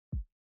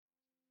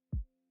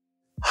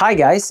Hi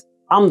guys,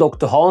 I'm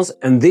DrHans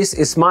and this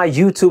is my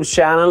YouTube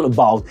channel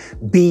about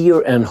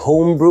beer and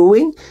home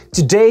brewing.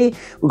 Today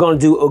we're gonna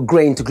do a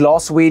grain to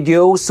glass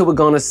video, so we're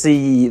gonna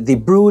see the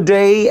brew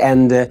day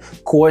and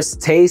of course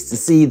taste,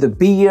 see the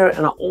beer,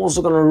 and I'm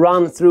also gonna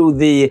run through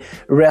the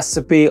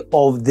recipe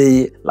of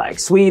the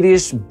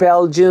Swedish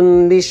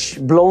Belgian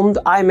Blonde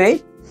I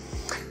made.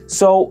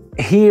 So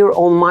here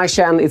on my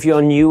channel, if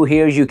you're new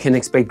here, you can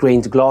expect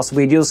grain to glass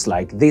videos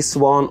like this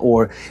one,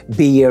 or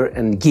beer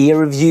and gear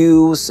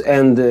reviews,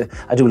 and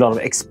I do a lot of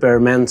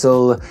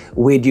experimental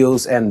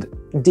videos and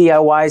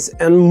DIYs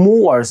and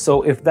more.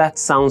 So if that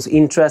sounds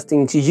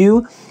interesting to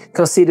you,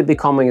 consider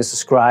becoming a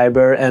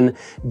subscriber and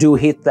do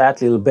hit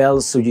that little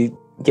bell so you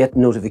get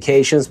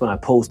notifications when I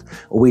post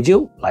a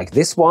video like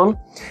this one.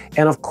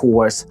 And of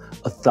course,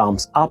 a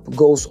thumbs up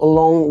goes a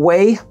long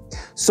way.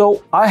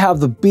 So I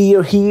have the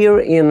beer here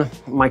in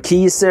my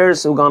keezer,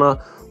 so we're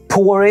gonna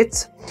pour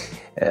it.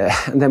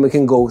 And then we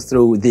can go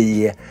through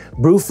the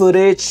brew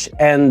footage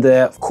and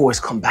of course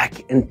come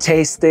back and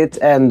taste it,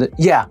 and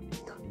yeah,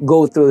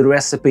 go through the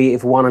recipe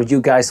if one of you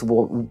guys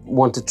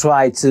want to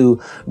try to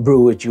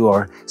brew it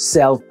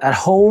yourself at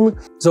home.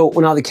 So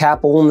another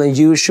cap on than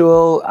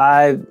usual.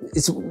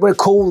 It's very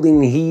cold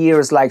in here,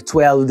 it's like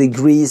 12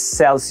 degrees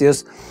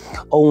Celsius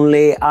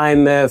only.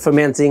 I'm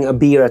fermenting a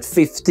beer at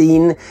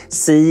 15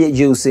 C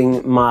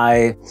using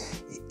my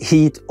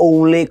heat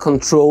only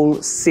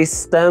control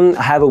system.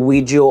 I have a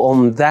video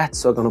on that,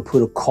 so I'm gonna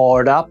put a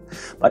card up,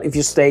 but if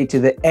you stay to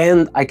the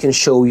end I can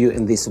show you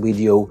in this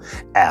video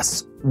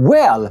as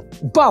well.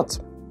 But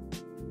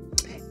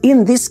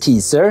in this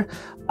keezer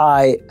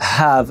I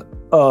have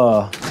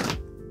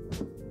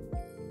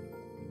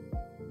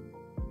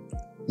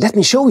let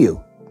me show you.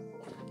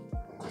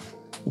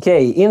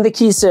 Okay, in the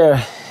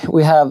keezer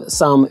we have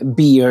some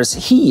beers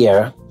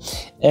here,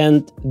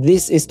 and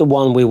this is the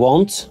one we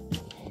want.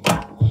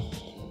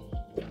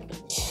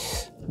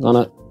 I'm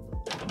gonna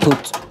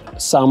put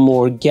some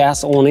more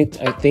gas on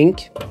it, I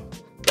think.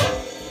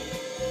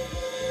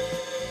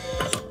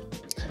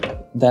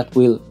 That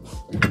will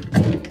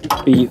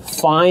be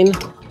fine.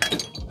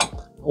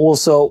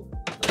 Also,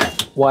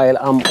 while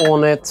I'm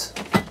on it,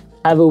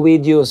 I have a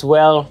video as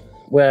well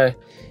where I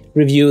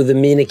review the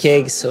mini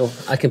kegs, so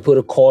I can put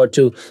a card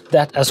to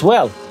that as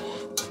well.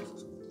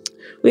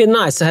 Really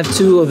nice, I have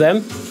 2 of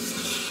them.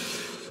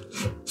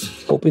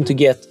 Hoping to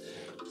get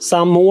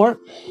some more.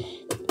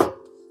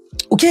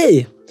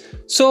 Okay,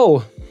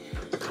 so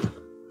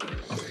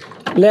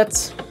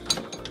let's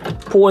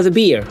pour the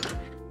beer.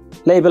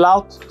 Label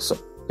out, so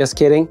just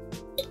kidding.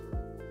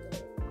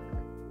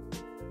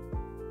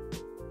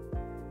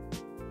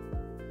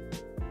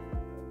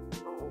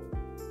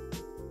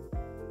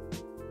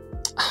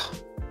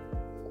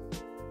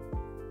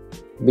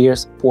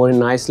 Beer's pouring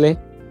nicely.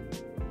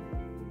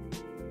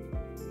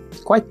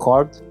 It's quite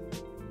carved.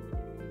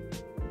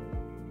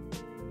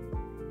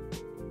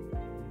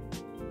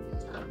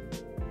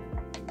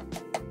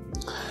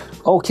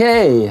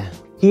 Okay,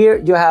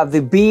 here you have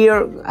the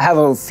beer. I have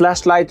a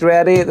flashlight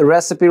ready, the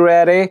recipe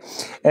ready.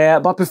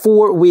 But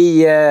before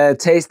we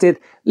taste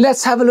it,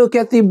 let's have a look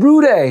at the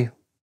brew day.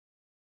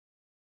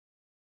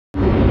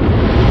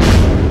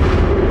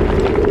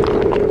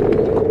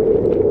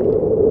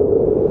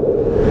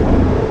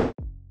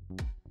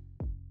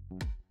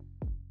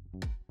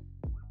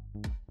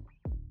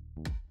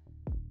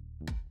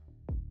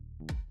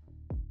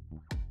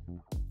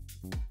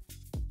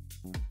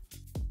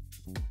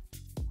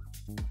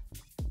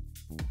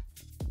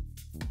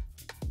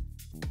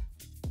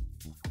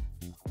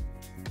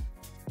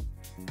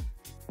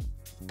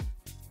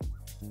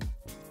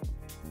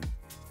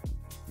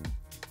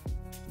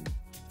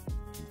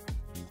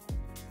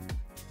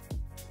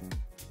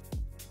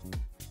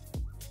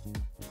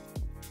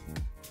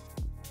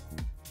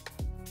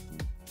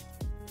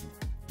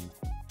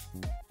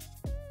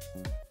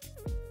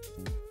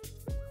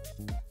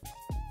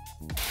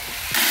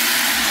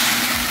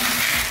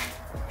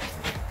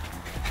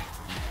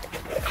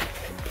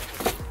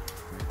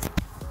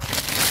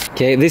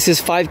 Okay, this is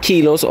 5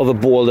 kilos of a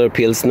Balder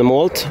Pilsner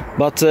malt,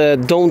 but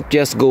don't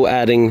just go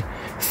adding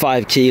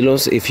 5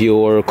 kilos if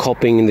you're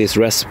copying this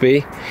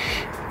recipe.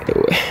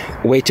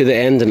 Wait to the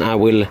end and I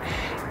will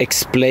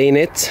explain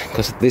it,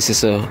 because this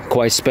is a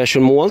quite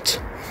special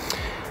malt.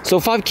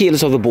 So 5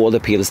 kilos of the Balder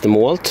Pilsner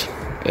malt,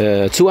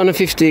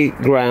 250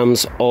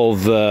 grams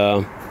of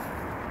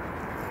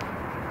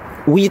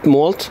wheat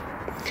malt,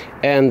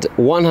 and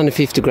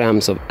 150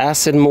 grams of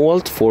acid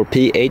malt for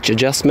pH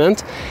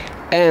adjustment,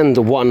 and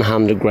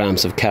 100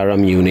 grams of Cara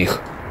Munich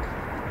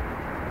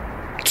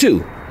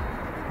 2.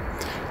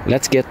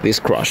 Let's get this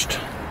crushed.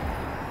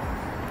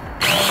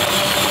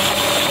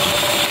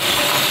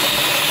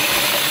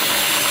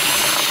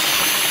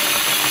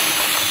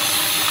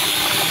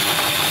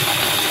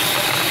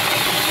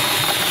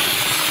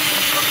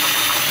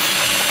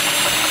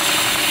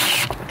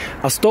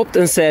 I stopped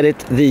and said it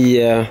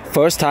the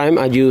first time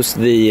I used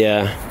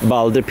the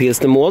Balder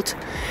Pilsner malt,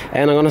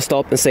 and I'm gonna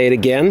stop and say it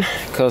again,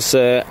 because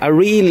I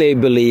really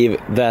believe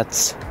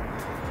that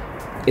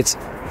it's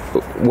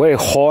very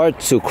hard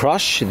to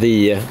crush,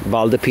 the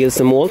Balder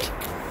Pilsen malt.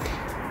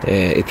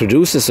 It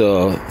produces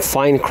a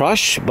fine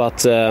crush,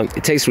 but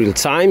it takes real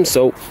time,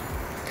 so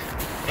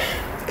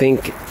I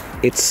think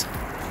it's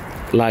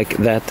like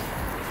that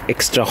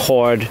extra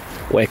hard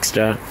or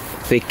extra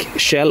thick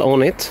shell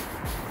on it.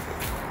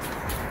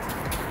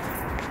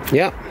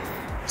 Yeah,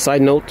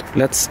 side note,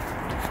 let's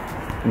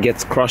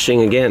get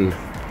crushing again.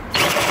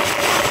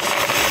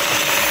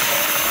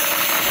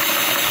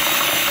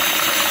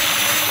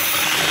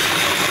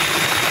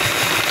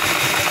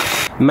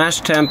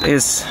 Mash temp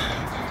is,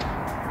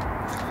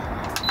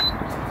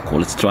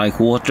 call it strike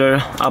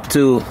water, up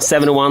to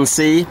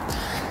 71°C.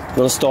 I'm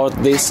gonna start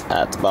this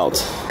at about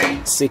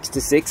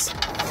 66.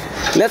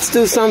 Let's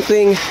do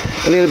something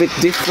a little bit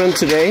different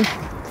today.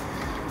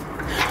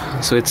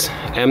 So it's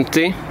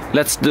empty.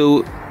 Let's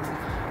do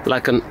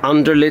like an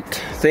underlit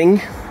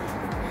thing.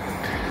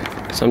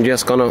 So I'm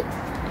just gonna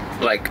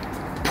like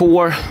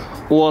pour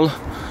all,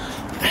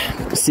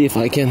 see if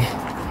I can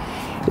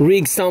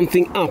rig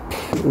something up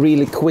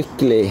really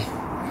quickly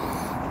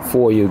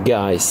for you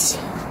guys.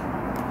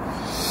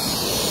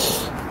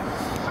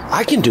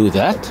 I can do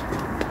that.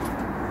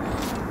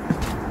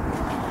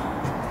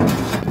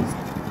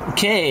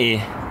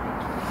 Okay,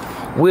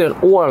 we're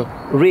all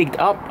rigged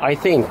up, I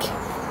think.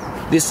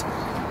 This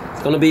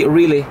is gonna be a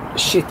really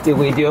shitty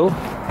video.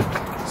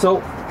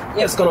 So,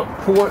 just gonna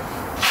pour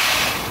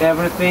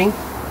everything.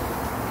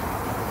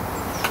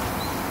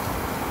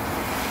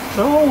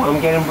 Oh,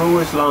 I'm getting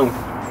brewer's lung.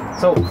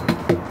 So,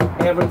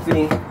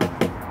 everything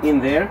in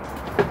there.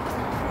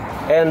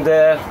 And,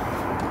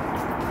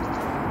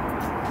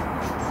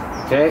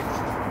 okay,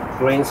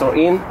 grains are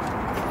in.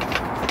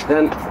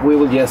 Then we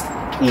will just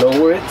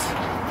lower it.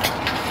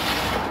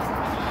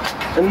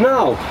 And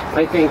now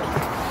I think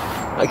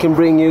I can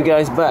bring you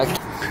guys back.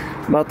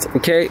 But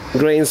okay,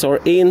 grains are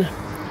in,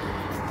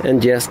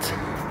 and just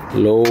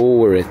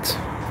lower it.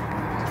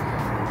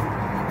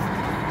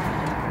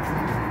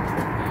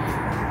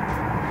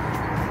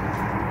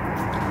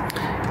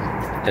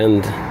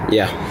 And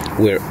yeah,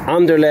 we're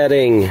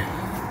underletting,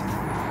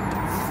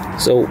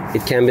 so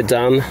it can be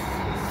done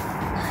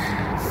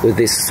with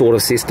this sort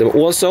of system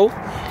also.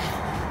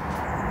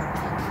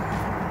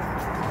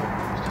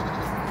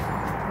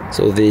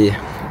 So the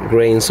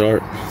grains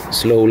are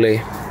slowly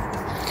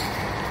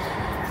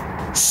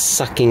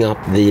sucking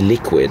up the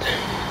liquid.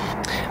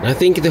 And I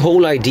think the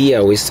whole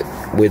idea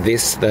with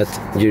this that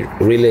you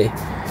really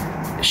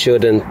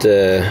shouldn't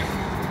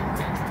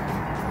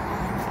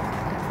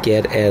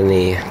get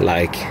any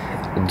like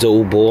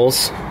dough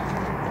balls.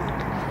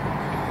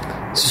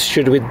 So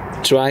should we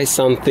try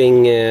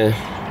something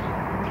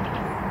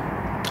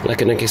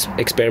like an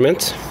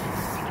experiment?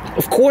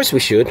 Of course we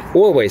should,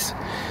 always.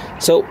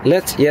 So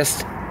let's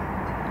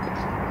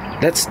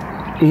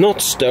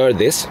not stir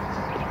this.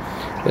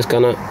 We're just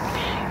gonna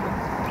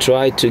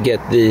try to get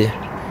the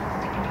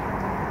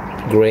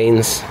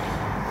grains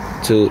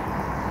to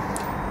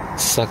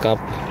suck up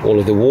all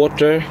of the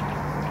water.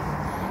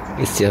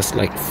 It's just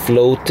like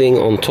floating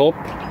on top.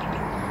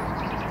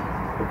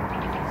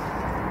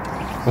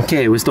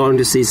 Okay, we're starting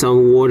to see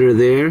some water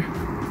there.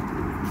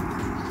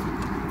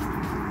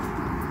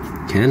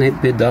 Can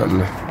it be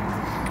done?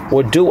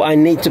 Or do I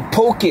need to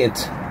poke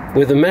it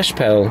with a mesh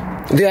paddle?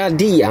 The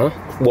idea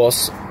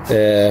was,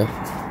 the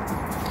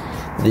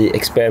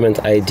experiment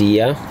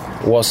idea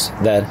was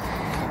that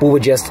we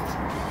would just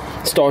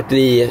start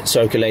the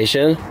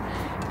circulation,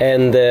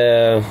 and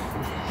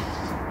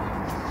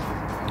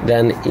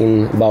then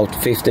in about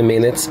 50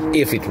 minutes,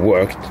 if it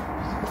worked,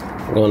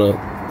 I'm gonna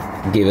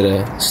give it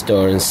a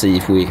stir and see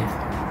if we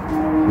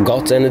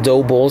got any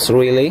dough balls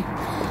really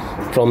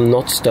from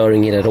not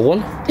stirring it at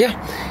all. Yeah,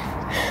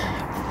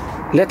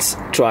 let's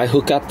try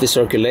hook up the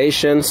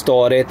circulation,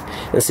 start it,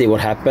 and see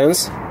what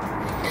happens.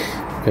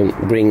 And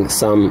bring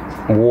some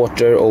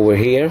water over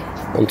here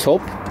on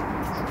top.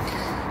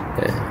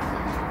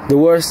 The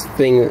worst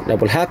thing that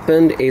will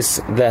happen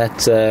is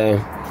that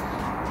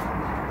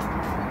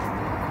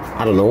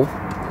I don't know,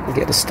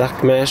 get a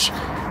stuck mash.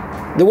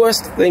 The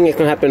worst thing that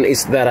can happen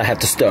is that I have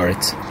to stir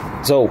it.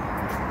 So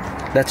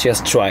let's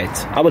just try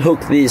it. I will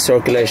hook the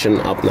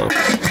circulation up now.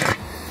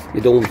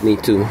 You don't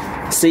need to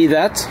see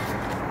that.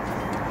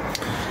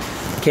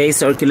 Okay,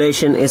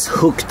 circulation is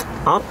hooked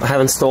up. I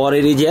haven't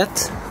started it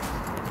yet.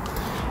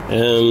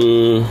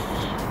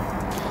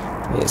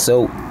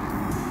 So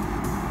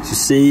you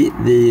see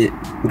the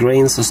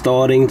grains are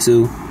starting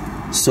to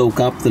soak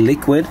up the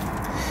liquid.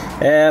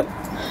 I'm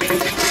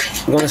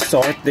gonna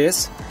start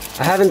this.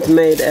 I haven't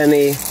made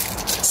any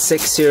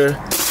sexier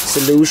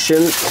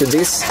solution to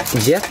this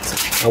yet.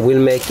 I will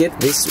make it.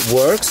 This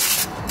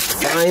works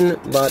fine,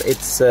 but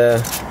it's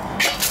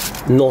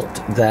not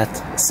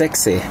that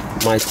sexy.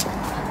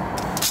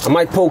 I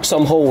might poke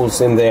some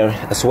holes in there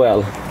as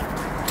well.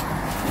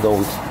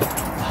 Don't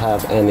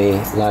have any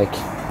like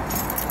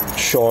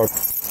sharp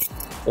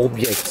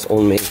objects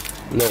on me.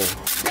 No.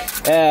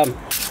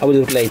 I will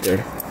do it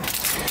later.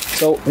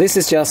 So this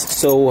is just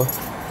so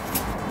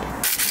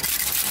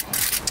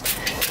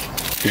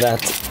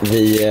that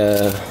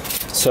the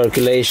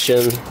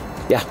circulation,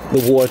 yeah,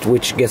 the wort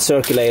which gets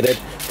circulated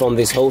from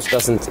this hose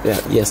doesn't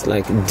just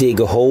like dig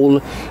a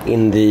hole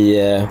in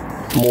the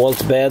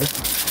malt bed.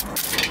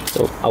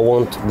 So I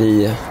want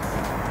the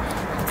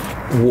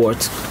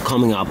wort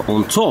coming up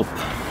on top.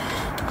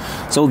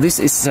 So this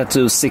is set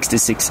to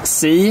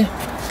 66C.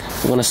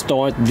 I'm gonna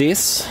start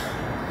this.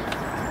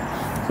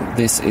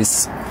 This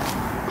is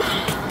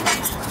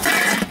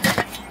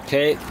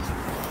okay.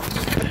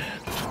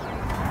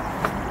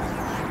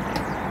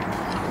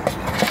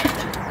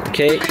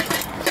 Okay,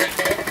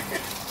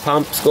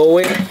 pump's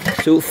going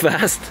too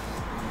fast.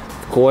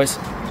 Of course,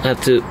 I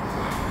have to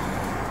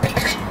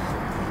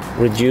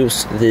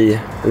reduce the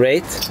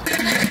rate.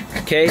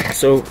 Okay,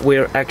 so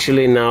we're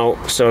actually now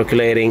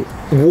circulating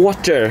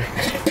water.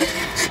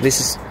 So this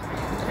is,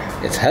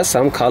 it has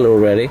some color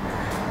already.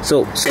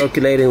 So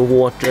circulating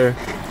water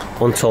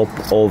on top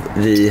of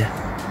the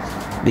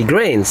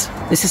grains.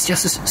 This is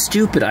just a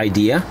stupid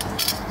idea,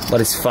 but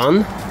it's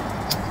fun.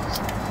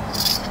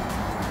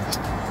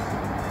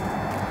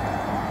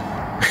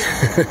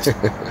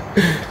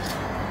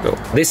 No,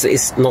 this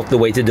is not the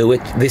way to do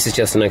it. This is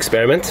just an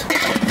experiment.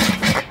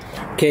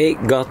 Okay,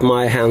 got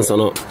my hands on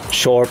a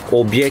sharp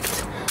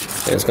object.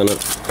 I'm just gonna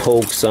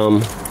poke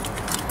some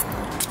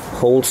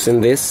holes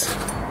in this.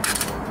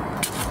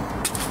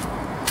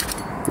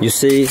 You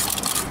see,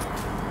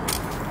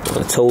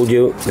 I told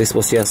you this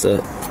was just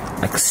a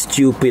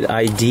stupid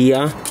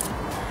idea.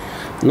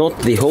 Not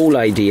the whole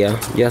idea,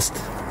 just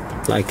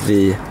like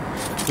the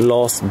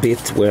last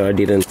bit where I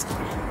didn't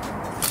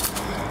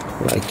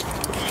like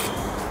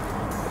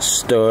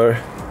stir.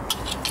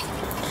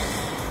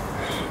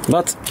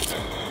 But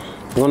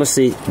I'm gonna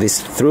see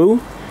this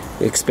through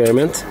the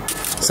experiment.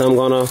 So I'm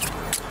gonna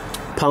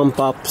pump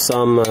up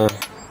some I'm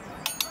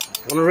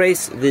gonna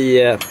raise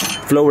the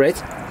flow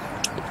rate.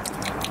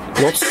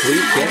 Not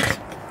sweet yet.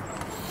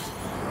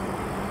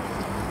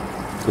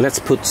 Let's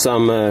put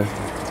some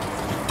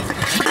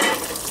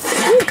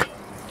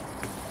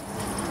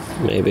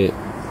maybe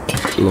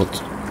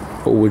not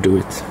overdo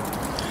it.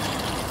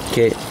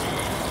 Okay,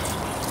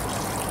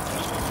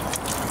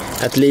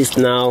 at least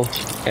now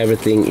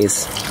everything is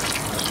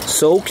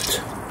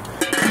soaked.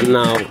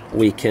 Now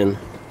we can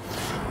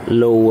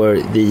lower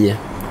the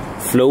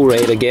flow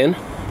rate again.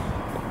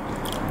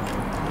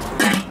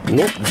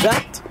 Not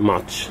that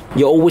much.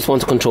 You always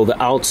want to control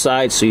the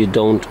outside so you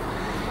don't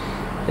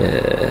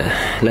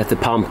let the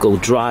pump go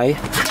dry.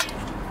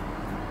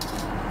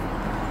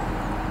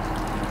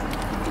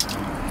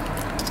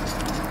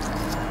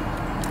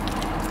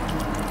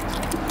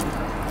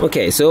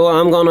 Okay, so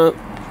I'm gonna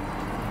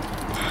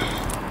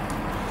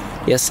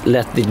just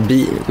let it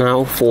be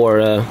now for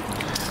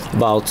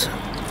about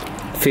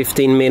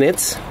 15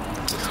 minutes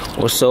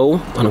or so.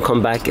 I'm gonna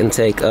come back and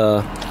take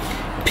a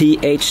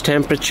pH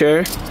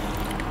temperature.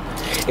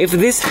 If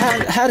this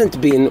hadn't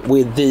been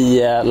with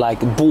the like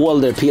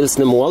Balder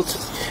Pilsner malt,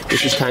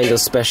 which is kind of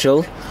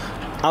special,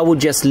 I would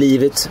just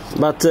leave it.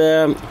 But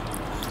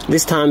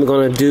this time I'm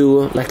gonna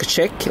do like a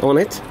check on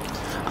it.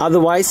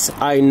 Otherwise,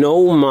 I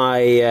know my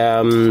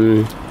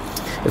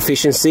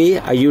efficiency.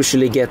 I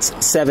usually get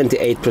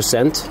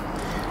 78%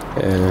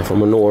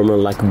 from a normal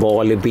like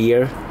barley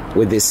beer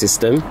with this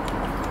system,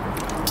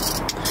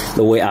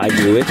 the way I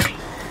do it.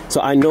 So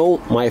I know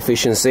my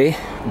efficiency,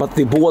 but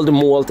the Balder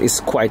malt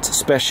is quite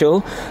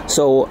special,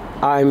 so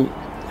I'm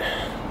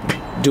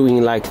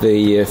doing like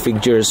the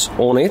figures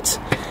on it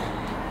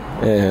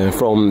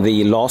from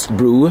the last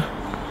brew.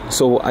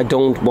 So I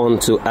don't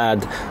want to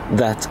add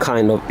that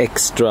kind of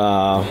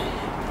extra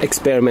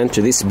experiment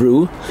to this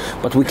brew,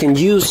 but we can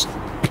use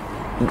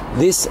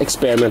this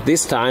experiment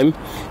this time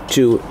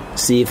to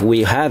see if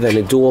we have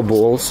any dough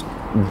balls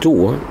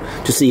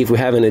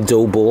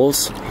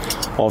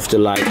after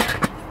like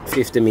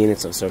 50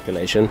 minutes of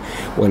circulation,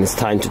 when it's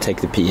time to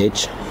take the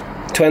pH.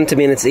 20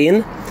 minutes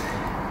in,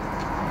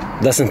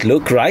 doesn't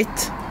look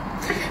right.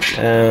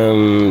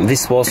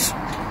 This was,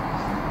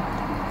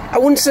 I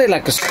wouldn't say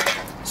like a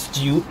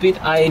stupid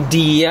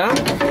idea.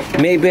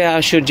 Maybe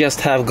I should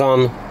just have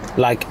gone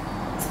like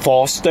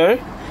faster,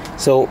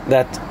 so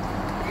that,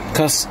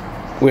 because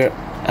we're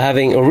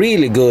having a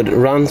really good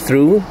run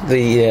through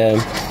the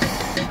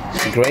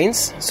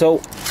grains. So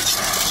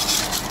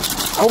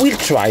I will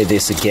try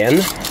this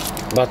again,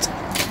 but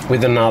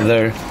with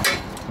another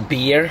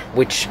beer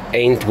which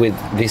ain't with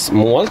this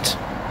malt.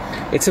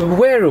 It's a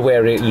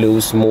very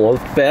loose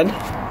malt bed,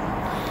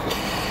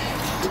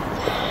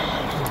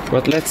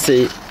 but let's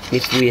see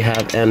if we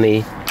have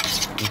any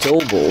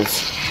dough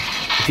balls.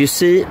 If you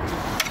see,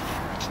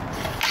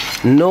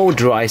 no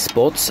dry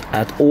spots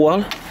at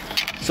all,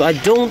 so I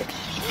don't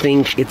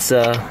think it's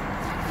a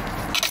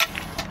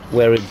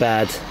very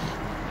bad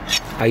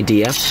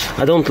idea.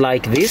 I don't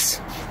like this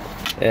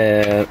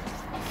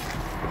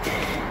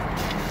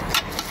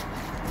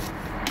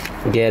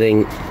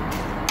getting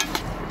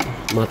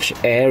much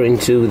air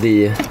into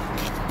the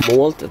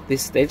malt at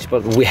this stage,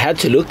 but we had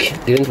to look,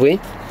 didn't we?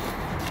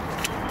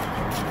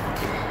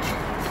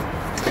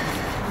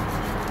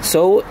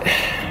 So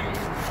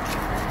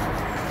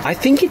I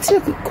think it's a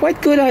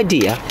quite good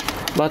idea.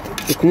 but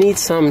it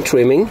needs some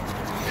trimming.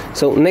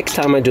 So next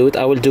time I do it,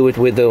 I will do it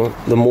with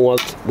the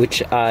malt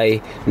which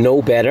I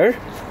know better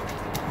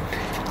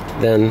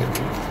than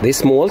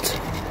this malt.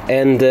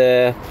 And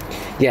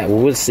yeah,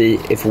 we will see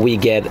if we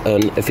get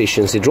an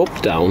efficiency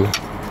drop down.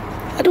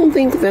 I don't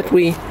think that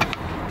we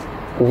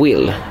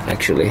will,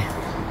 actually.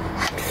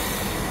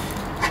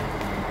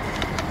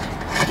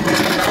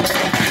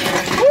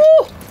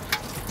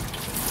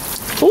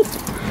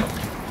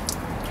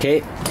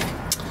 Okay.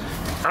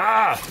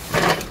 Ah!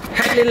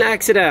 Had a little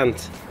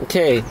accident.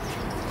 Okay.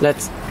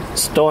 Let's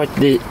start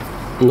the...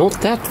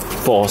 Not that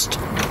fast.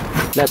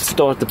 Let's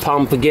start the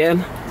pump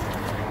again.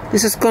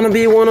 This is gonna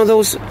be one of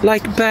those,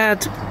 like,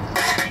 bad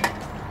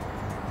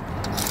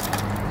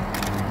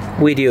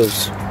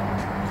videos.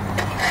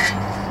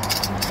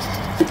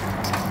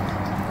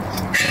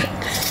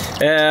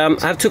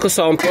 I took a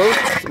sample.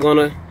 I'm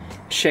gonna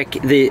check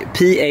the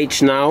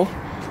pH now.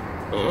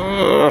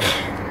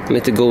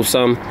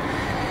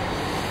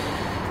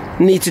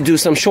 Need to do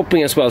some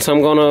shopping as well, so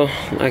I'm gonna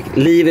like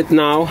leave it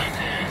now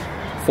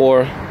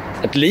for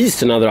at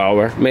least another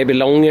hour, maybe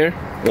longer,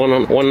 one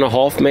and a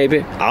half maybe,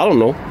 I don't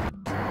know.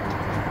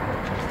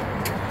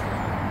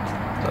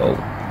 So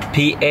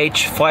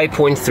pH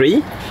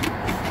 5.3,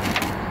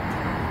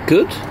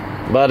 good,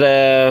 but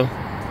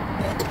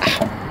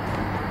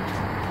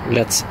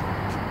let's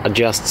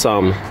adjust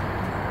some,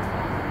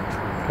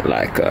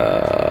 like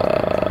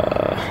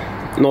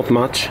not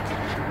much.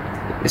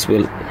 This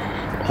will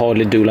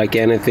hardly do like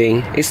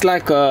anything. It's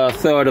like a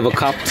third of a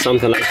cup,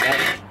 something like that.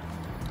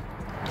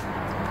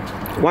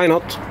 Why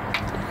not?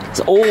 It's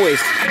always...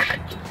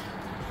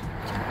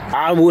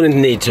 I wouldn't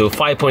need to.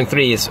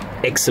 5.3 is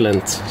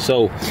excellent.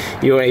 So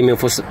you're aiming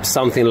for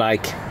something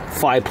like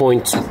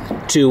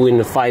 5.2 in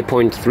the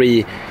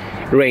 5.3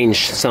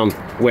 range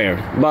somewhere.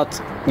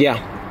 But yeah,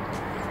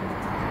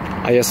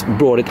 I just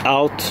brought it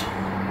out.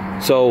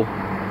 So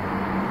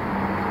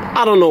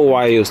I don't know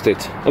why I used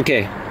it.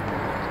 Okay.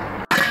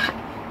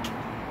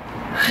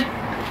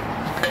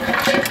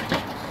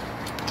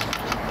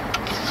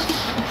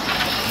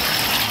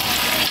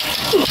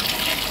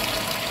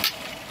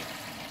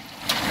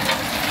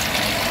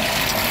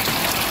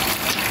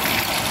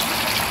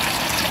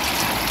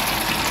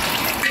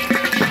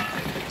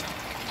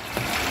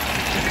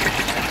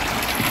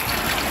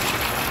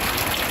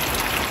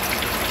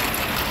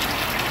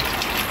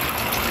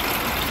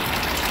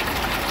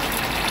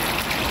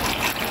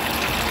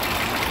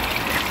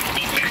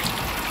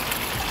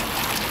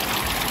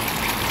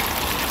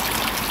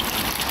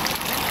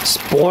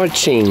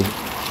 Scorching.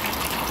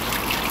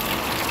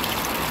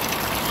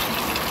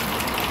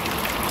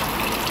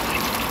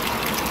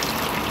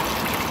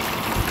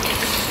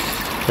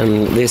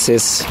 And this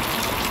is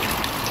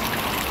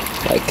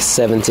like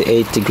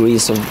 78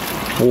 degrees of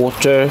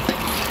water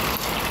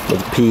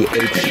with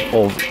pH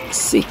of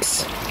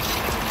 6,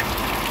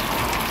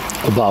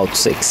 about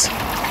 6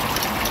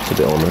 to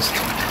be honest.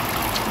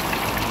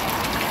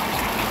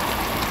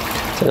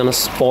 So I'm gonna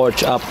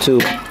sparge up to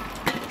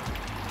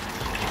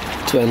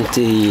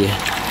 20,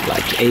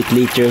 like 8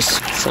 liters,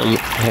 some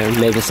here,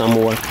 maybe some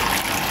more,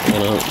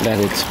 and I'll let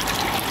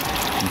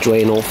it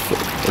drain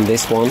off in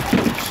this one.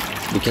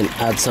 We can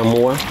add some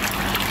more.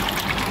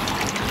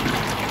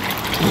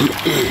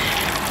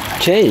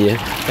 Okay,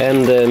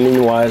 and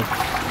meanwhile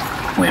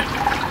we're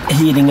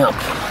heating up.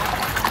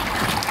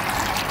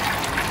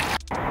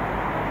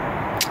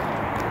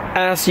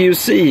 As you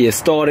see,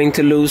 starting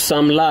to lose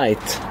some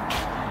light.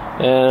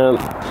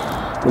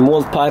 The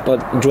malt pipe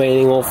are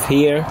draining off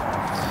here,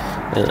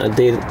 and I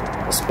did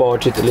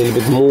sparge it a little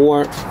bit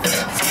more,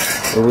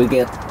 and we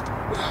get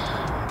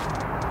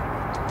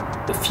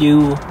a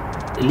few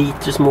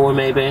liters more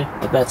maybe,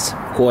 but that's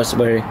of course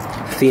very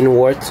thin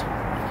wort.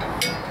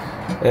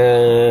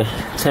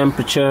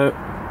 Temperature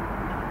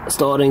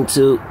starting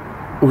to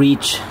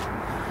reach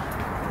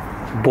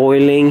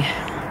boiling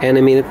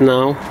any minute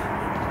now.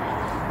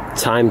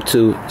 Time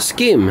to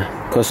skim,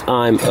 because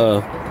I'm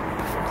a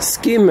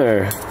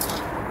skimmer.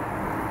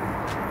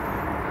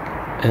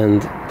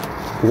 And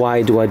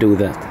why do I do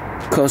that?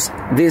 Because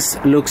this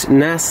looks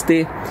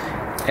nasty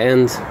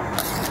and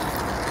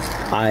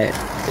I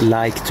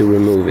like to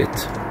remove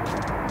it.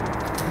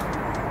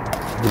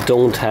 You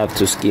don't have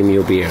to skim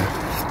your beer,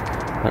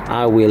 but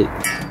I will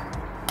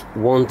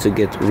want to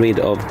get rid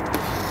of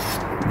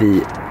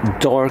the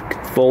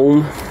dark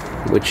foam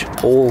which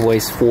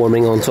always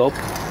forming on top,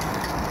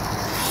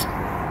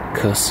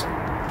 because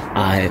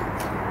I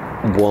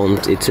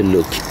want it to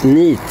look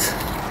neat.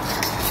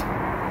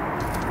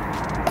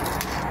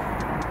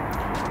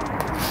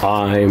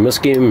 I'm a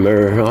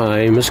skimmer,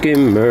 I'm a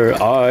skimmer,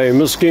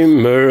 I'm a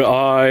skimmer,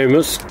 I'm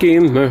a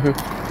skimmer.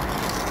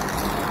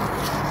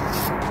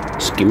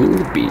 Skimming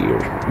the beer,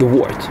 the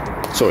wort,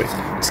 sorry,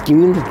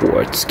 skimming the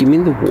wort,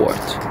 skimming the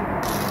wort.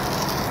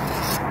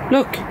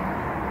 Look,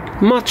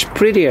 much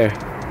prettier.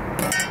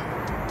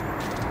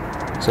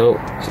 So,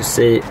 as you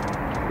see,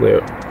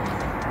 we're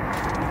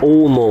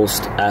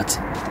almost at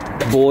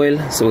boil,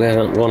 so we're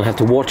gonna have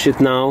to watch it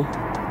now.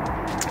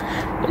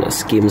 I'm gonna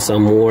skim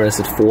some more as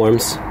it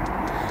forms.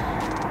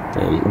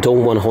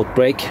 Don't want a hot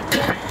break.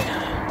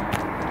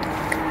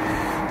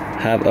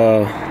 Have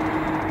a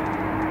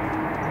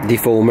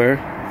defoamer.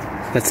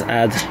 Let's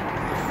add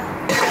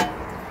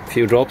a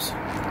few drops.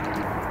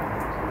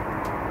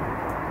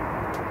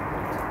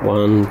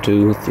 1,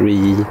 2,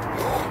 3,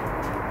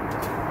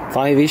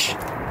 5-ish,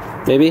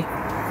 maybe.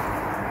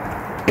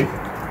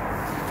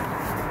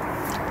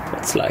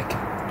 That's like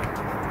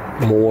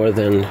more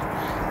than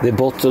the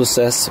bottle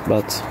says,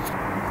 but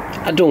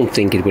I don't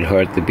think it will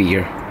hurt the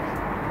beer.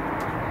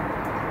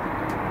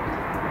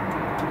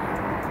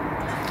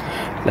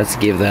 Let's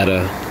give that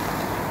a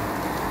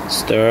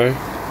stir.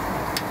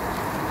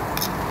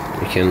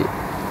 We can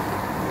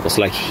just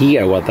like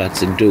hear what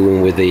that's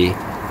doing with the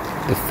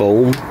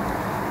foam.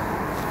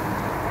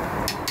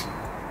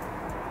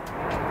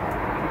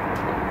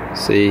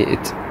 See,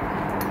 it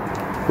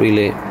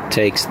really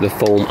takes the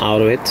foam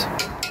out of it.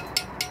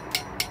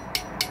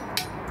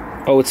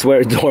 Oh, it's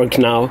very dark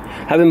now.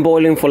 I've been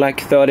boiling for like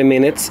 30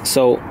 minutes,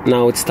 so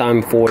now it's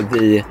time for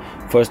the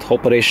first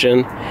hop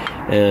addition.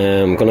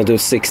 I'm gonna do a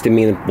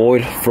 60-minute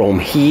boil from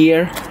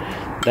here.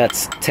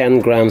 That's 10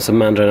 grams of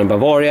Mandarin and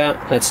Bavaria.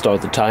 Let's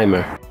start the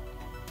timer.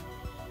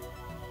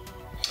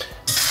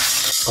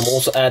 I'm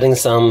also adding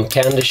some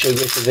candy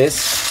sugar to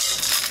this.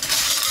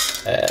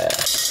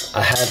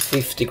 I had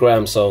 50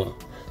 grams of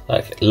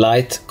like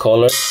light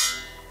color,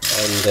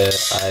 and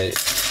I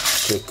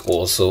took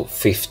also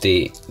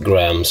 50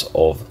 grams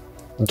of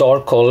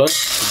dark color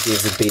to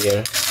give the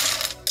beer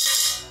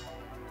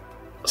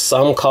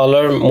some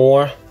color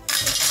more.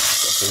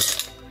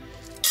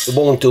 It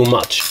won't do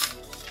much.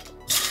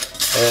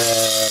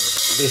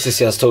 This is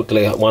just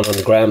totally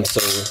 100 grams,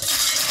 so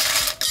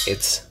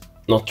it's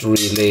not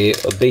really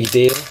a big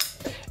deal.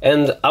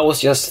 And I was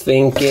just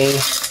thinking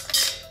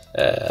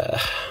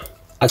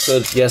I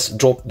could just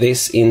drop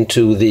this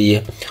into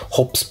the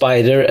hop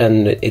spider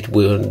and it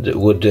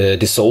would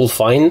dissolve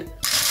fine.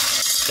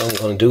 So I'm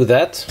gonna do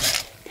that.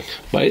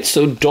 But it's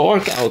so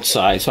dark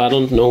outside, so I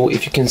don't know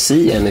if you can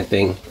see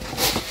anything.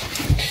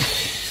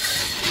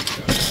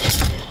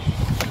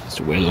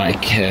 So we're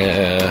like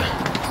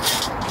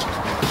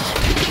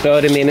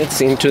 30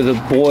 minutes into the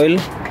boil.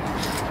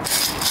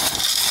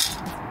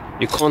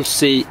 You can't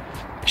see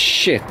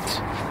shit.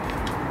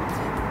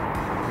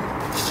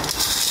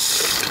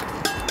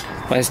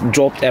 I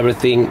dropped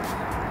everything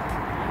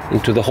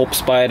into the hop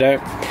spider.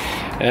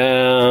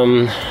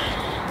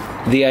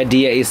 The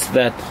idea is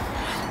that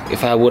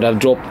if I would have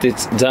dropped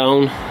it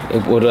down,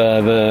 it would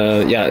have,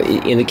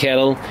 in the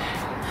kettle,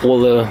 all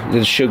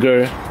the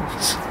sugar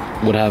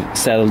would have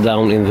settled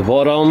down in the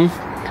bottom,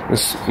 and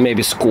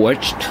maybe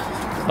scorched.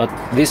 But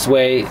this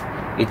way,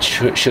 it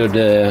should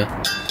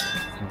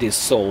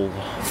dissolve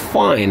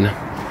fine.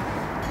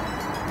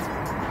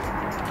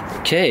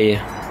 Okay,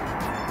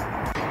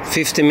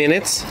 50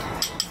 minutes.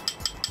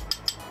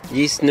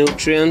 Yeast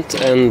nutrient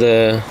and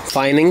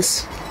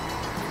finings.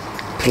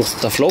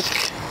 Prostaflock.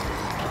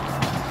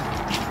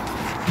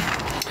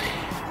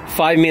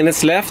 5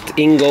 minutes left.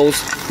 In goes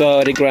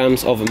 30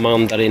 grams of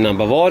Mandarin and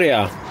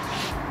Bavaria.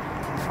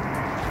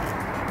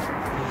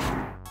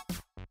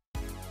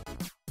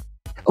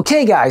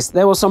 Okay guys,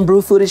 there was some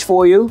brew footage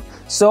for you.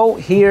 So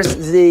here's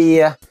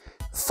the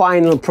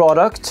final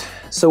product.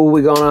 So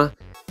we're gonna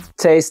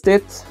taste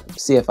it.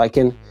 See if I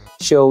can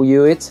show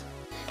you it.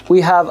 We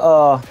have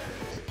a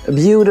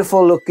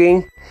beautiful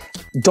looking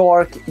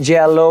dark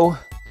yellow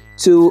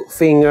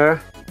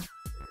 2-finger,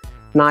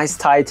 nice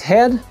tight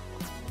head.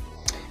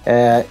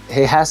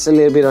 It has a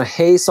little bit of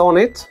haze on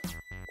it.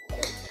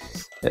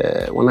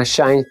 When I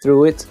shine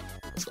through it,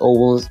 it's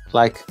almost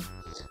like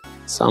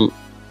some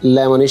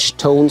lemonish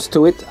tones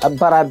to it,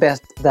 but I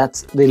bet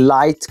that's the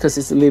light, because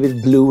it's a little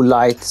bit blue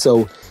light,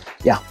 so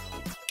yeah,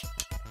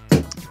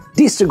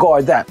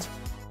 disregard that.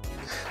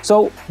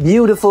 So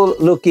beautiful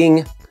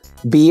looking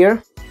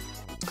beer.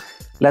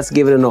 Let's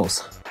give it a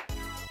nose.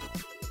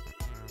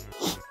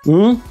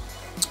 You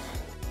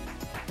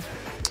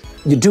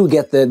do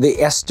get the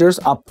esters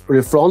up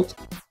the front.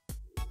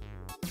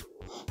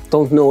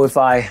 Don't know if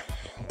I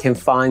can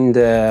find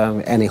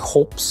any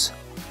hops.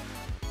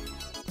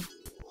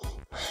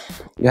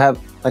 You have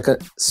like a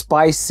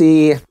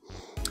spicy,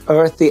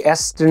 earthy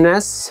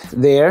esterness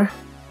there.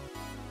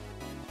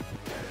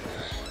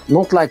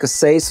 Not like a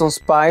saison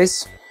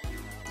spice.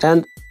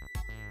 And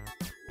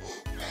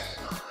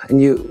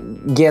you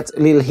get a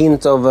little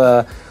hint of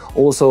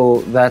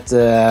also that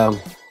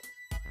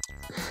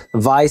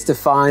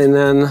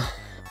Weissdefinen,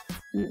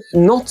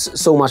 not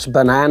so much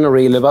banana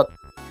really, but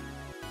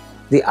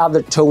the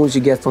other tones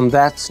you get from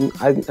that,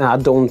 I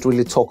don't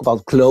really talk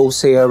about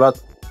cloves here, but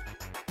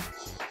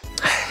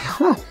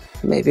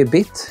maybe a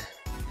bit.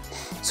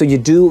 So you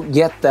do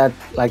get that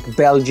like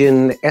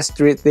Belgian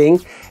estery thing.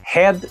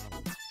 Head,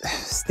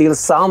 still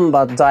some,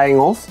 but dying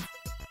off.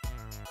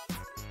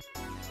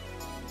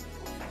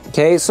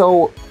 Okay,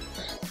 so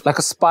like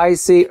a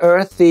spicy,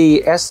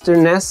 earthy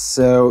esterness,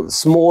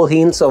 small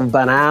hints of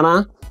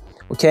banana.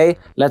 Okay,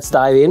 let's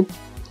dive in.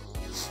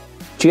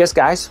 Cheers,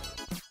 guys.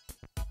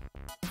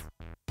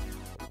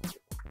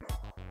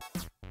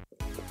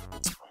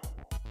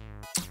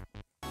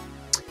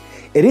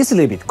 It is a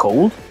little bit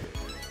cold,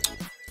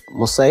 I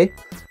must say.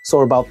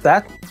 Sorry about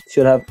that.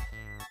 Should have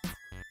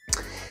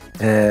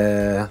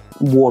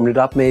warmed it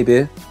up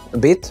maybe a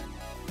bit.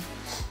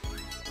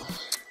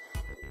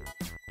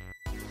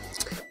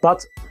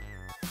 But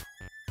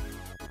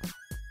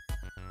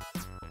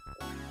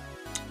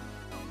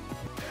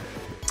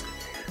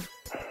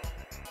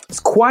it's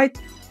quite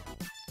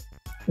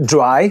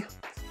dry.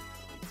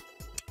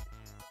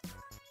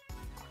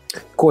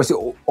 Of course,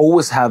 you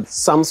always have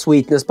some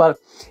sweetness, but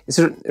it's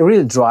a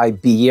really dry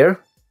beer.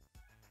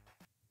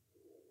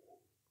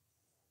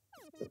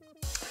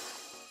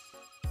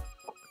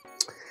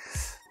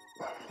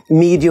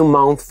 Medium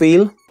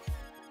mouthfeel.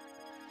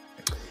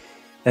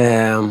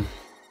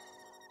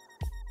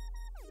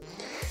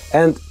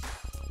 And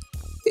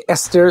the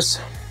esters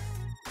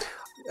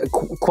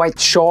quite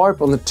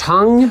sharp on the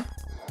tongue.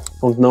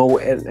 Don't know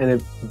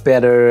any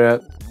better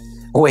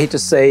way to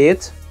say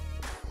it.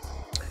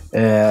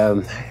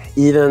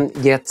 Even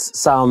gets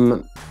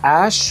some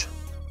ash.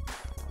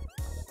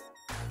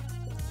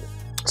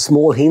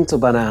 Small hint of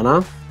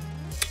banana.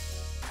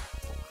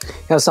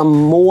 Have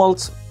some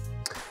malt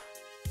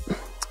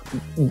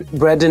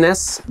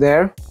breadiness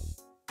there.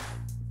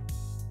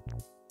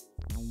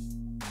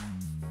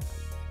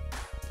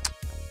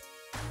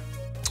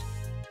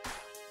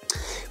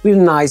 Really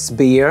nice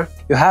beer.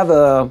 You have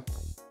a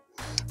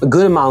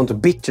good amount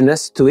of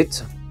bitterness to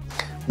it,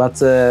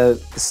 but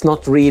it's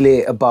not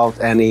really about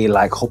any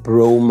like hop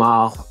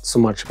aroma, so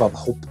much about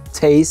hop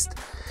taste.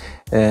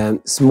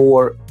 It's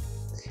more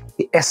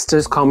the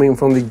esters coming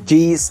from the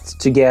yeast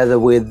together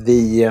with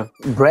the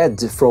bread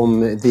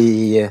from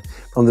the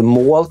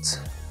malt,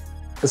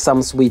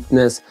 some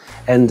sweetness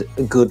and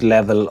a good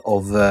level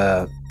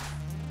of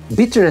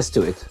bitterness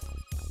to it.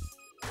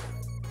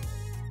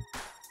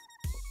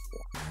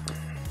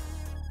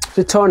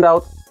 So it turned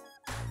out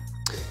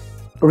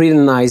a really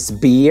nice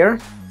beer.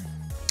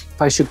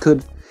 If I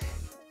could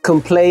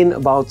complain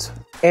about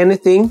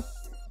anything,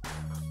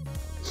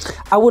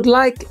 I would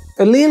like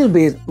a little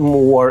bit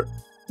more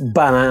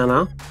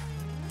banana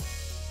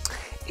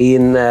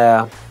in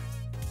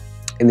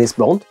this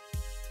blonde.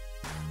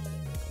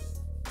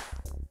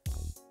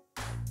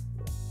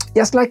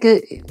 Just like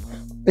a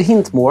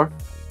hint more.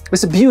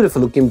 It's a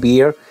beautiful looking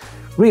beer,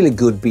 really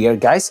good beer,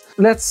 guys.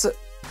 Let's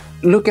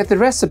look at the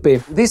recipe.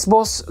 This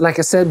was, like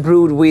I said,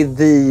 brewed with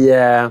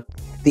the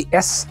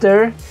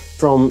ester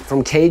from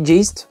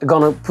K-yeast. I'm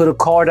gonna put a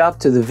card up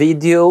to the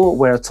video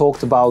where I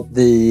talked about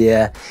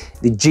the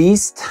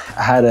yeast.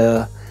 I had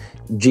a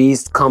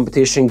yeast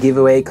competition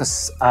giveaway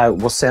because I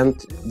was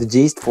sent the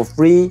yeast for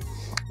free,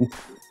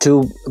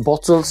 2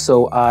 bottles,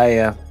 so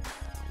I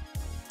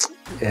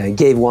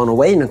gave one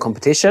away in a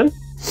competition.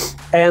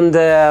 And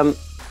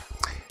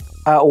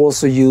I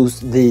also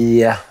used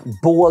the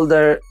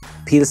Balder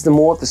Pilsner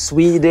malt, the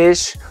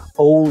Swedish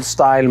old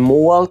style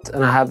malt,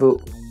 and I have a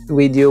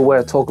video where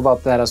I talk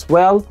about that as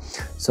well,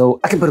 so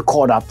I can put a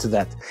card up to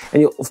that.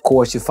 And of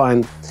course you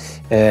find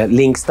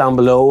links down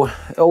below.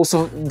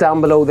 Also down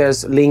below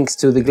there's links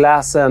to the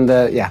glass and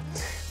yeah,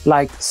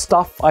 like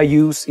stuff I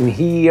use in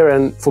here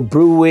and for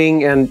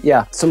brewing, and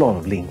yeah, it's a lot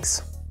of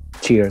links.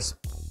 Cheers.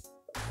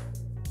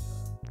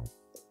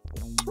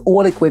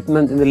 All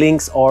equipment and the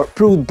links are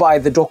approved by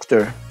the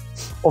doctor,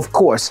 of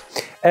course.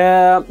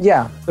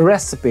 Yeah, the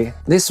recipe.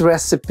 This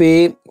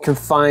recipe you can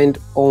find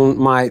on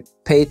my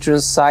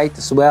Patreon site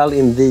as well,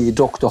 in the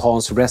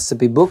DrHans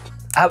recipe book.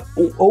 I have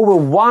over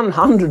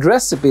 100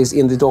 recipes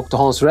in the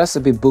DrHans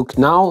recipe book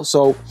now,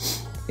 so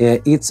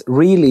it's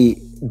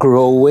really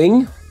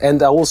growing.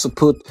 And I also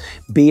put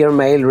beer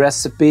mail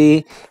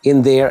recipe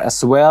in there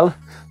as well,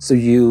 so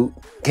you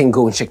can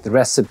go and check the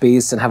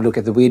recipes and have a look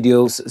at the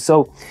videos.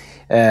 So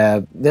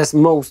there's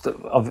most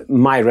of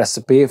my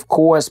recipe, of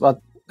course,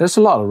 but there's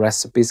a lot of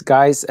recipes,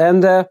 guys.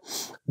 And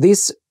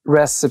this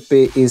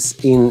recipe is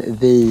in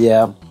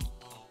the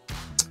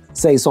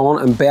Saison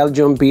and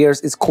Belgian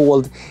beers. It's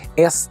called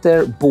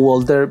Ester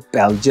Balder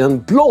Belgian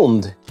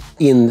Blonde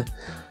in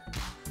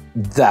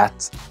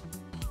that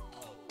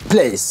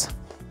place.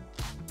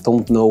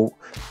 Don't know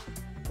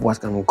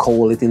what I'm gonna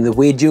call it in the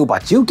video,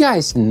 but you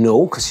guys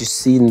know because you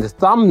see in the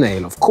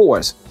thumbnail, of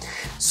course.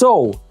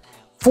 So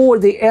for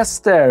the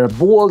Ester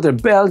Balder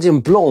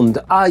Belgian Blonde,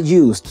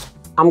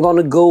 I'm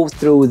gonna go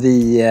through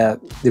the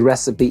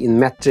recipe in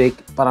metric,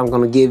 but I'm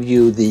gonna give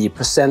you the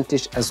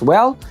percentage as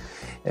well.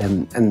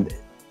 And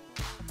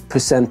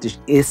percentage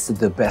is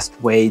the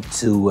best way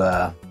to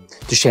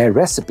share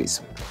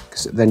recipes,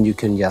 because then you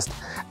can just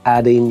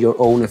add in your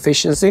own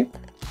efficiency.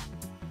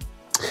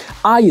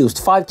 I used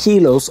 5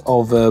 kilos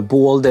of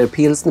Balder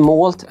Pilsner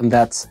malt, and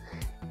that's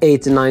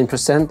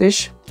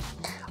 89%.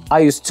 I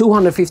used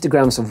 250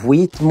 grams of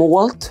wheat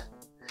malt,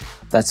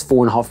 that's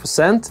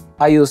 4.5%.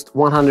 I used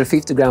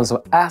 150 grams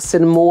of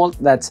acid malt,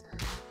 that's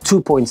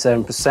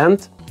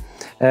 2.7%.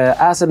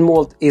 Acid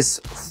malt is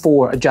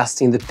for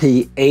adjusting the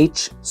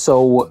pH,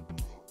 so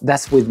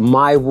that's with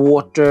my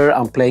water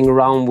I'm playing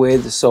around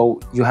with, so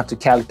you have to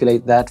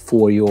calculate that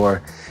for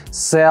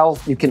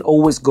yourself. You can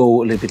always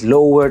go a little bit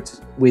lower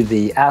with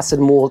the acid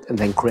malt and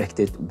then correct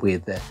it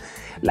with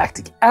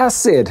lactic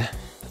acid,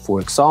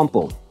 for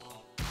example.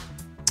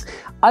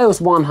 I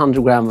use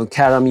 100 grams of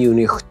Caram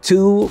Munich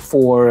 2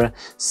 for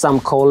some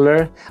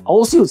color. I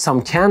also use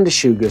some candy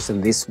sugars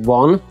in this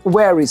one.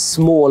 Very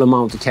small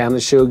amount of candy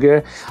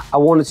sugar. I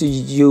wanted to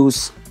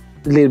use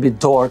a little bit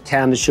dark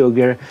candy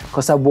sugar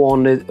because I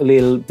wanted a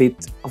little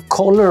bit of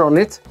color on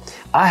it.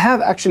 I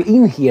have actually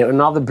in here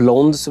another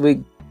blonde, so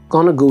we're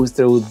gonna go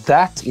through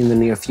that in the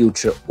near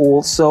future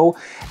also.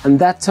 And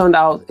that turned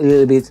out a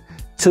little bit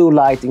too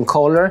light in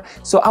color.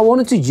 So I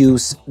wanted to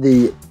use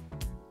the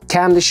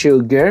candy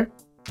sugar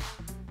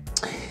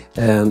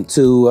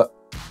to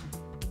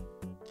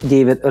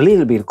give it a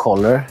little bit of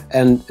color,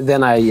 and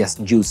then I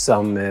just use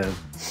some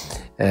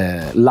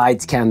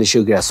light candy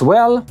sugar as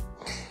well.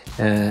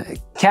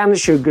 Candy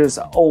sugars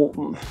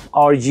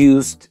are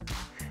used,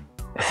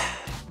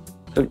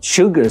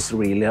 sugars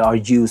really are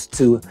used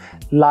to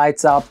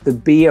light up the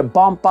beer,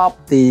 bump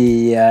up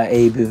the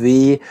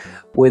ABV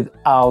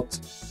without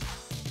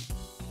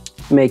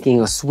making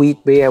a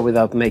sweet beer,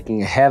 without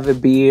making a heavy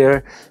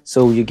beer,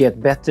 so you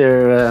get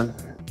better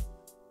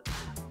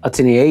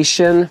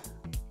attenuation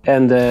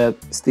and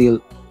still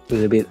a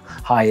little bit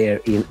higher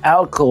in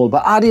alcohol.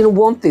 But I didn't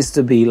want this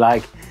to be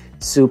like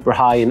super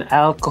high in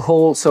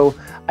alcohol, so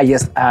I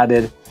just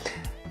added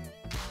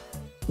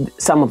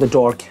some of the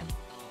dark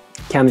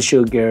candy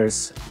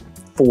sugars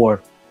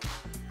for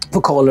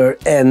color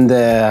and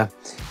the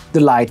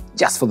light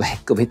just for the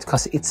heck of it,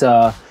 because it's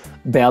a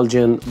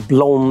Belgian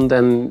blonde,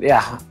 and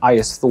yeah, I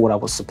just thought I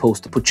was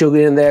supposed to put sugar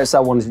in there, so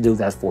I wanted to do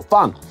that for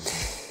fun.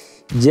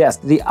 Yes,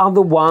 the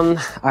other one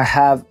I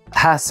have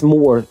has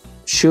more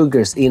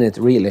sugars in it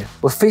really.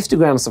 With 50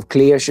 grams of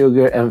clear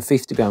sugar and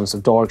 50 grams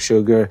of dark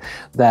sugar,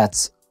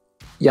 that's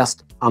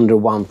just under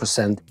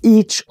 1%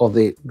 each of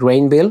the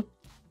grain bill.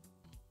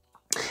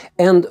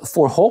 And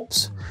for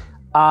hops,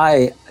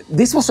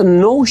 this was a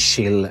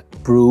no-chill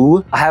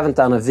brew. I haven't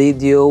done a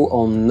video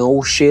on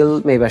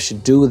no-chill. Maybe I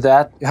should do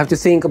that. You have to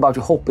think about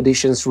your hop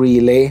additions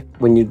really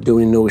when you're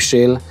doing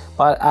no-chill.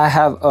 But I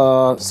have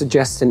a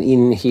suggestion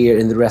in here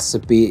in the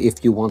recipe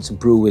if you want to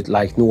brew it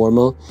like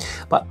normal.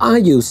 But I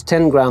use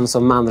 10 grams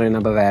of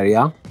Mandarina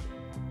Bavaria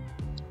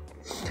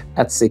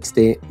at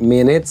 60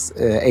 minutes,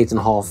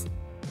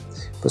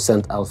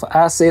 8.5% alpha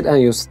acid,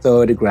 and use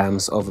 30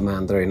 grams of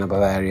Mandarina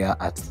Bavaria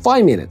at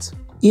 5 minutes.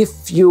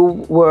 If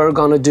you were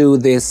gonna do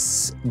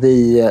this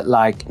the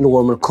like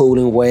normal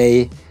cooling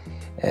way,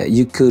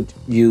 you could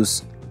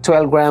use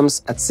 12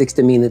 grams at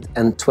 60 minutes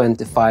and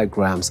 25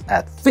 grams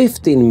at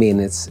 15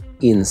 minutes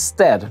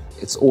instead.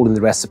 It's all in the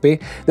recipe.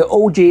 The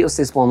OG of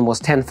this one was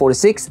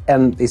 1046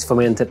 and it's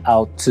fermented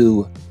out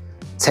to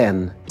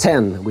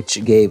 1010,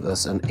 which gave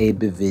us an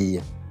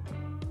ABV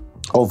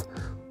of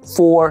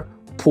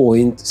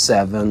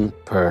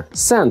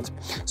 4.7%.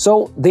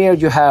 So there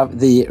you have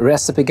the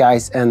recipe,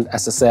 guys, and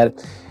as I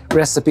said,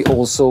 recipe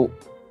also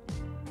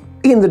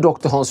in the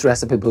DrHans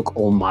recipe book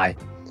on my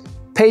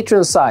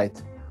Patreon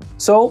site.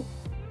 So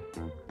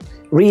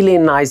really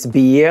nice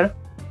beer,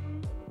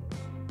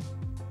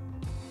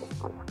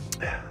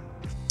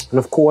 and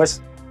of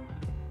course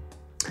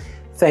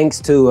thanks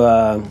to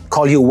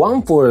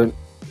Kjell for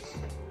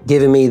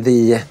giving me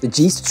the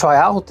yeast to try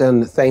out,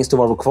 and thanks to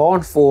Warbo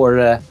Kvarn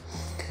for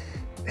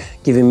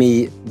giving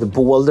me the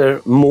Balder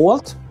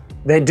malt.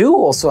 They do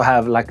also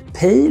have like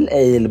pale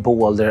ale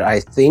Balder, I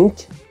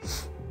think.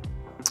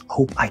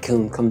 Hope I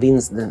can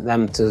convince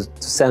them to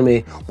send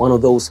me one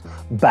of those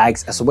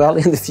bags as well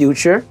in the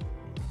future.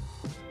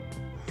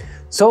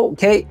 So,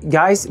 okay,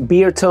 guys,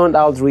 beer turned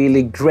out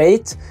really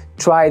great.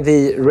 Try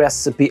the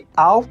recipe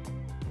out.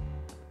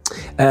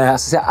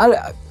 As I said,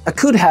 I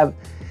could have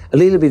a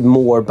little bit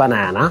more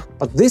banana,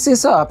 but this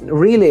is a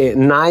really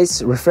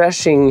nice,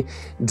 refreshing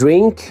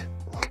drink.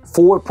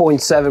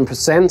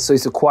 4.7%, so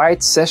it's a quite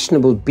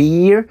sessionable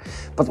beer.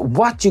 But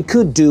what you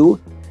could do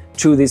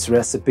to this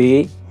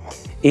recipe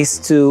is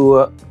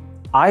to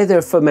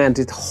either ferment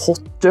it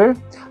hotter.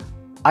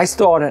 I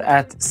started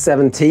at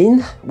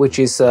 17, which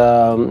is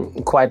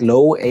quite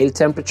low ale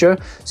temperature,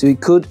 so you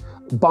could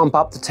bump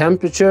up the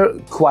temperature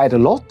quite a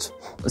lot.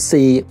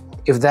 See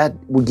if that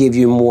would give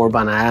you more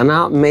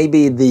banana.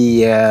 Maybe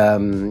the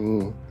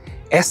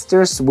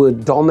esters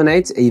would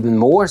dominate even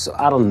more, so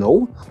I don't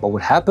know what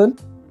would happen.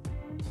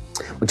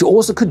 What you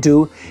also could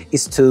do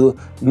is to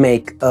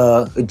make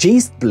a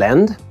yeast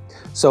blend.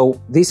 So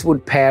this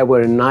would pair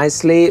very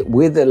nicely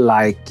with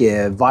like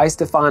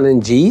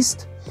Weizenfeinen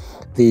yeast,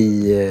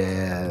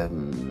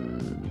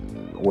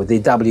 or the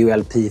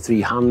WLP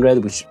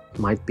 300, which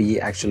might be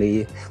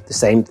actually the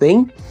same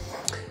thing.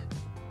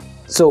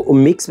 So a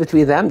mix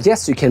between them.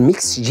 Yes, you can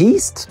mix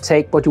yeast,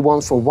 take what you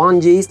want from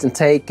one yeast and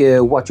take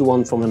what you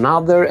want from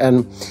another,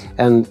 and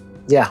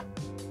yeah,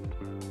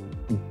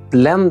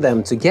 blend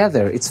them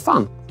together. It's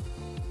fun.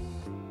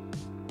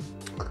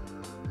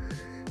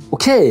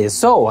 Okay,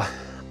 so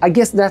I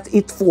guess that's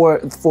it for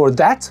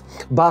that.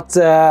 But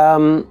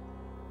I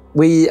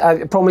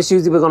promise you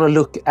that we're gonna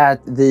look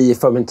at the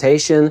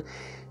fermentation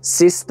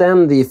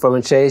system, the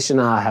fermentation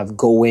I have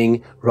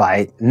going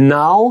right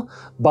now.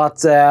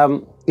 But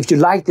If you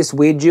like this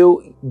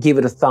video, give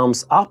it a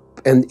thumbs up.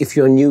 And if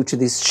you're new to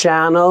this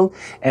channel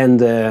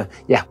and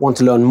want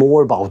to learn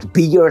more about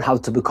beer and how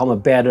to become a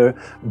better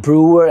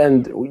brewer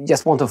and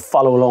just want to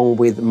follow along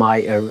with my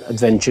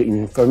adventure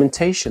in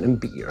fermentation and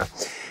beer,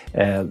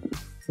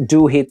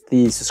 do hit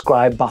the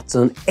subscribe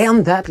button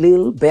and that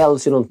little bell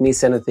so you don't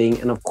miss anything.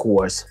 And of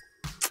course,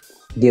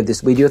 give this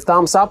video a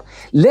thumbs up.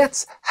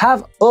 Let's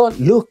have a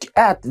look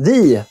at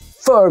the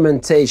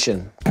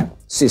fermentation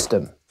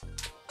system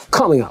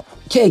coming up.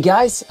 Okay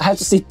guys, I had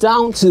to sit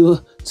down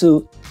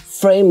to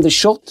frame the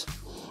shot.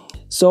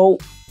 So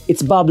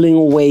it's bubbling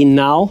away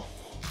now.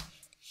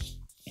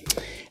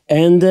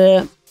 And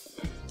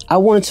I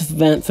wanted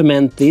to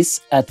ferment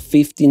this at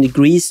 15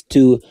 degrees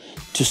to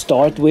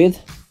start with.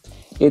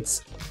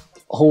 It's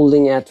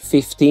holding at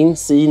 15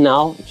 C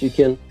now, if you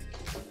can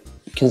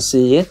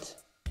see it.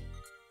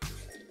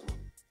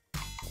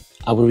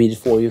 I will read it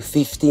for you,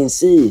 15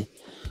 C.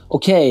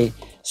 Okay,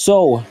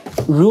 so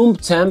room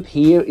temp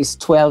here is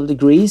 12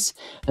 degrees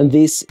and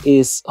this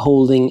is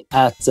holding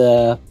at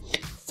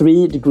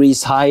 3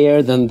 degrees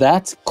higher than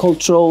that,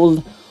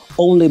 controlled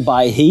only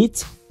by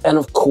heat and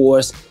of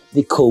course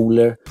the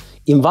cooler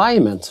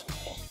environment.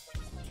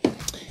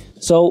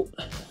 So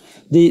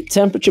the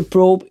temperature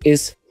probe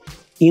is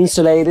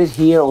insulated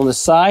here on the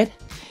side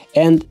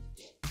and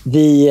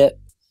the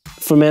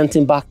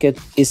fermenting bucket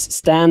is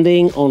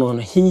standing on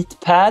a heat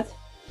pad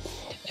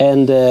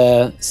and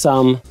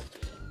some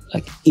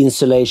like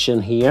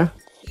insulation here.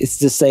 It's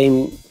the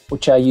same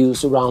which I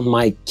use around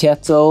my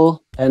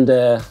kettle and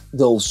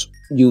those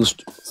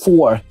used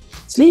for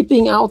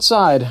sleeping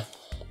outside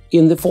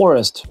in the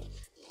forest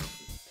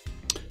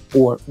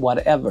or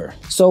whatever.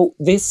 So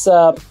this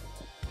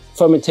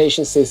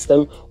fermentation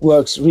system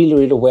works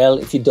really well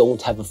if you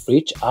don't have a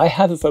fridge. I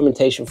have a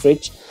fermentation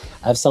fridge.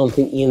 I have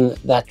something in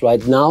that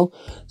right now.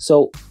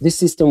 So this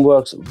system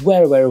works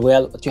very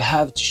well, but you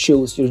have to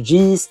choose your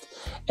yeast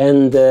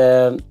and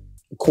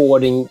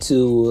according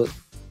to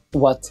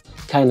what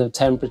kind of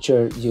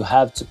temperature you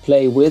have to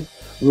play with,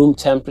 room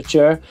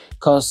temperature,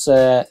 because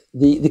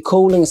the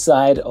cooling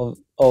side of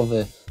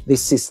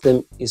this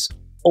system is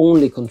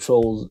only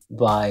controlled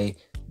by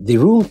the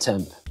room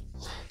temp.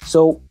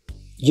 So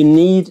you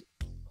need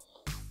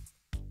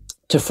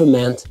to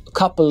ferment a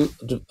couple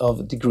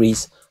of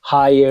degrees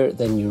higher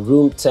than your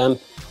room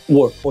temp,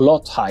 or a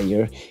lot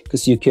higher,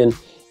 because you can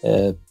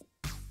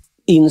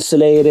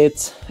insulate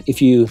it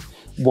if you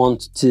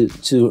want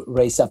to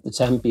raise up the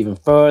temp even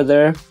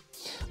further.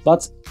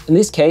 But in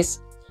this case,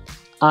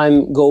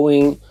 I'm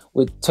going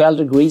with 12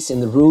 degrees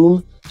in the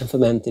room and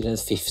fermented at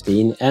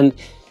 15, and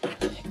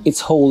it's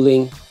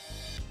holding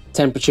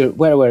temperature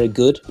very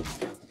good.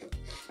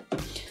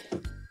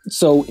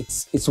 So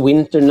it's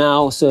winter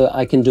now, so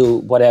I can do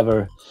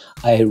whatever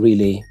I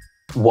really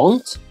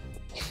want.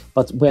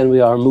 But when we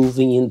are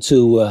moving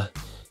into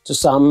to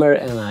summer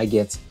and I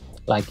get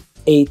like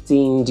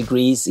 18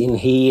 degrees in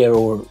here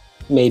or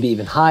maybe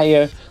even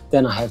higher,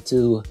 then I have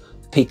to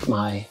pick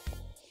my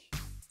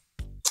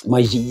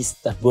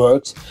yeast that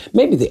works.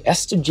 Maybe the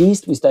ester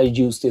yeast which I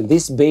used in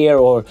this beer,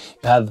 or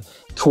you have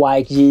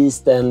Kveik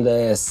yeast and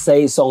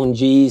saison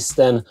yeast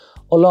and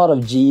a lot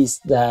of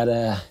yeast that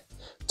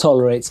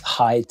tolerates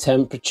high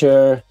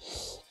temperature.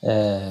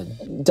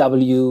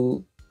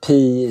 WP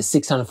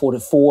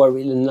 644,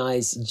 really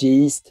nice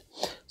yeast.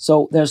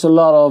 So there's a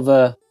lot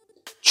of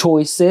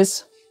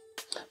choices,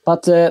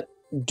 but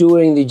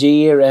during the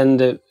year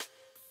and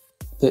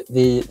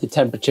the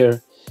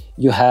temperature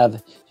you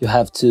have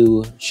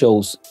to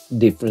choose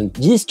different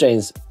yeast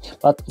strains.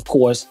 But of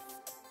course,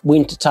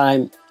 winter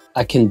time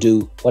I can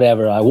do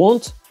whatever I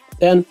want.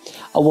 Then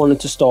I wanted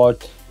to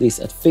start this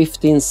at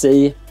 15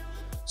 C.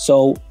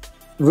 So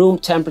room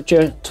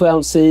temperature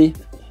 12 C,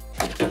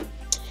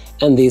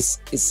 and this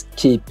is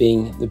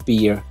keeping the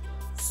beer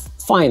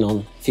fine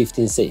on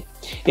 15 C.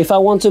 If I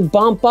want to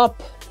bump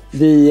up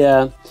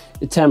the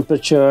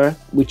temperature,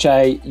 which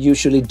I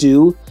usually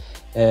do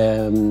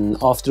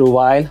after a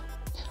while,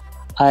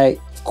 I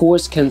of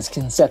course can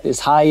set this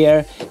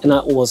higher, and I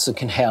also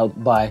can help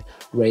by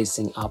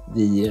raising up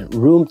the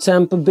room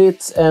temp a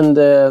bit, and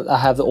I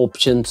have the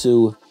option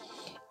to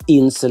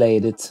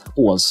insulate it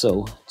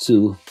also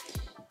to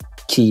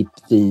keep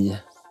the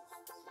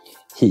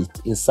heat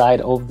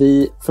inside of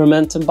the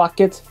fermenting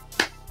bucket.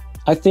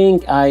 I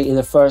think in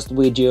the first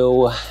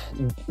video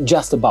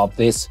just about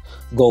this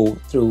go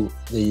through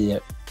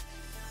the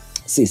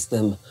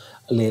system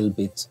a little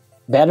bit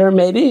better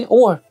maybe,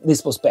 or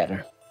this was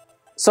better.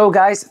 So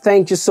guys,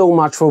 thank you so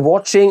much for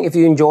watching. If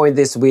you enjoyed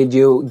this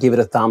video, give it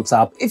a thumbs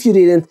up. If you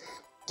didn't,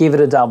 give it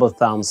a double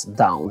thumbs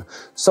down.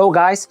 So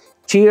guys,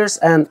 cheers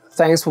and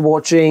thanks for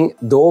watching.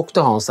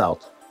 DrHans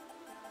out.